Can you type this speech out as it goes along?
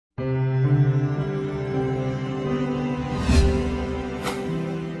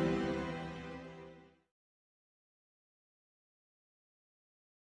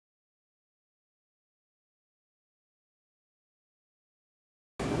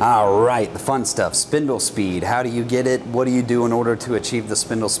All right, the fun stuff, spindle speed. How do you get it? What do you do in order to achieve the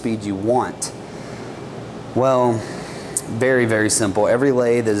spindle speed you want? Well, very, very simple. Every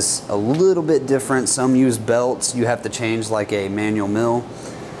lathe is a little bit different. Some use belts. You have to change like a manual mill.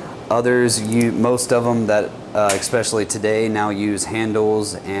 Others, most of them that, especially today, now use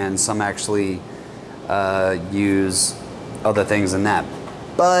handles, and some actually use other things than that.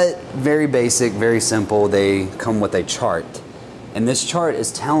 But very basic, very simple. They come with a chart. And this chart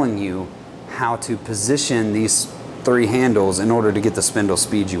is telling you how to position these 3 handles in order to get the spindle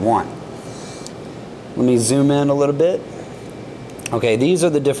speed you want. Let me zoom in a little bit. Okay, these are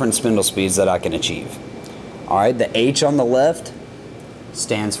the different spindle speeds that I can achieve. All right, the H on the left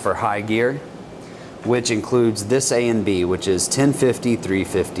stands for high gear, which includes this A and B, which is 1050,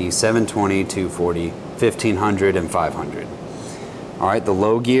 350, 720, 240, 1500, and 500. All right, the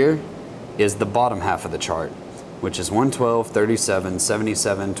low gear is the bottom half of the chart, which is 112, 37,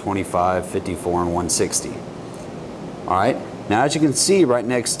 77, 25, 54, and 160. All right, now as you can see right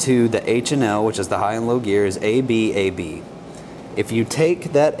next to the H and L, which is the high and low gear, is AB, AB. If you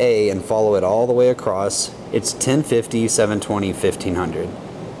take that A and follow it all the way across, it's 1050, 720, 1500.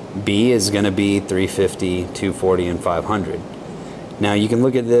 B is going to be 350, 240, and 500. Now you can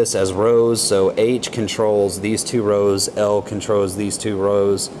look at this as rows, so H controls these 2 rows, L controls these 2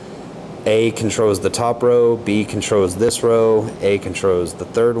 rows, A controls the top row, B controls this row, A controls the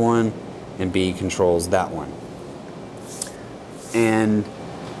 3rd one, and B controls that one. And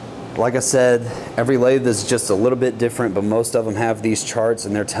like I said, every lathe is just a little bit different, but most of them have these charts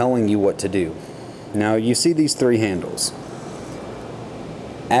and they're telling you what to do. Now you see these 3 handles.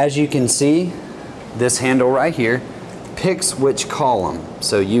 As you can see, this handle right here picks which column.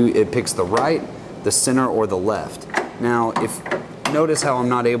 So it picks the right, the center, or the left. Now notice how I'm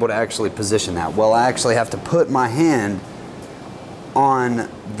not able to actually position that. Well, I actually have to put my hand on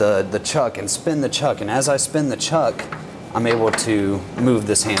the chuck and spin the chuck, and as I spin the chuck, I'm able to move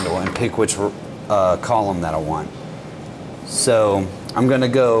this handle and pick which column that I want. So I'm going to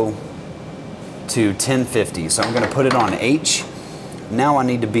go to 1050. So I'm going to put it on H. Now I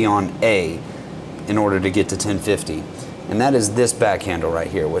need to be on A in order to get to 1050. And that is this back handle right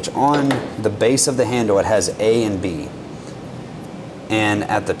here, which on the base of the handle it has A and B. And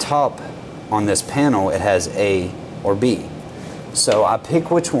at the top on this panel it has A or B. So I pick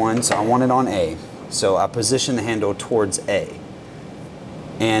which one, so I want it on A. So I position the handle towards A.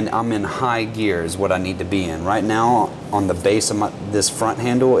 And I'm in high gear is what I need to be in. Right now on the base of this front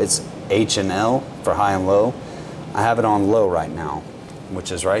handle it's H and L for high and low. I have it on low right now,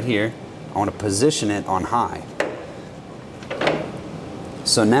 which is right here. I want to position it on high.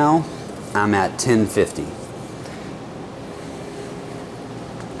 So now I'm at 1050.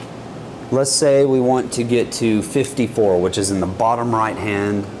 Let's say we want to get to 54, which is in the bottom right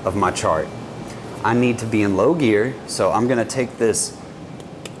hand of my chart. I need to be in low gear, so I'm going to take this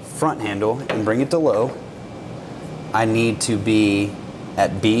front handle and bring it to low. I need to be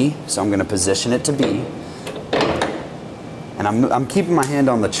at B, so I'm going to position it to B. And I'm keeping my hand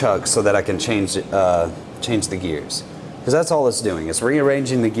on the chuck so that I can change the gears. Because that's all it's doing. It's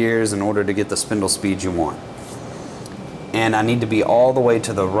rearranging the gears in order to get the spindle speed you want. And I need to be all the way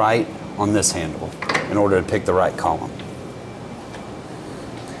to the right on this handle in order to pick the right column.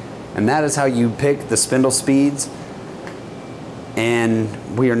 And that is how you pick the spindle speeds.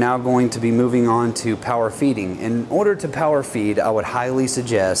 And we are now going to be moving on to power feeding. In order to power feed, I would highly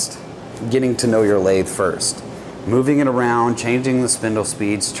suggest getting to know your lathe first. Moving it around, changing the spindle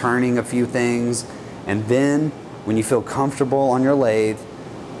speeds, turning a few things, and then when you feel comfortable on your lathe,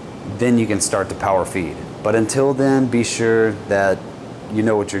 then you can start to power feed. But until then, be sure that you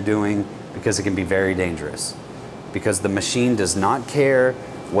know what you're doing, because it can be very dangerous. Because the machine does not care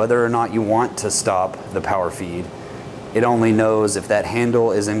whether or not you want to stop the power feed. It only knows if that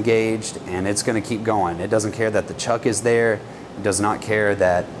handle is engaged, and it's going to keep going. It doesn't care that the chuck is there. It does not care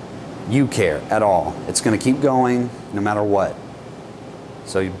that you care at all. It's going to keep going no matter what.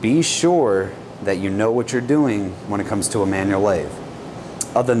 So be sure that you know what you're doing when it comes to a manual lathe.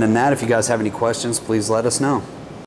 Other than that, if you guys have any questions, please let us know.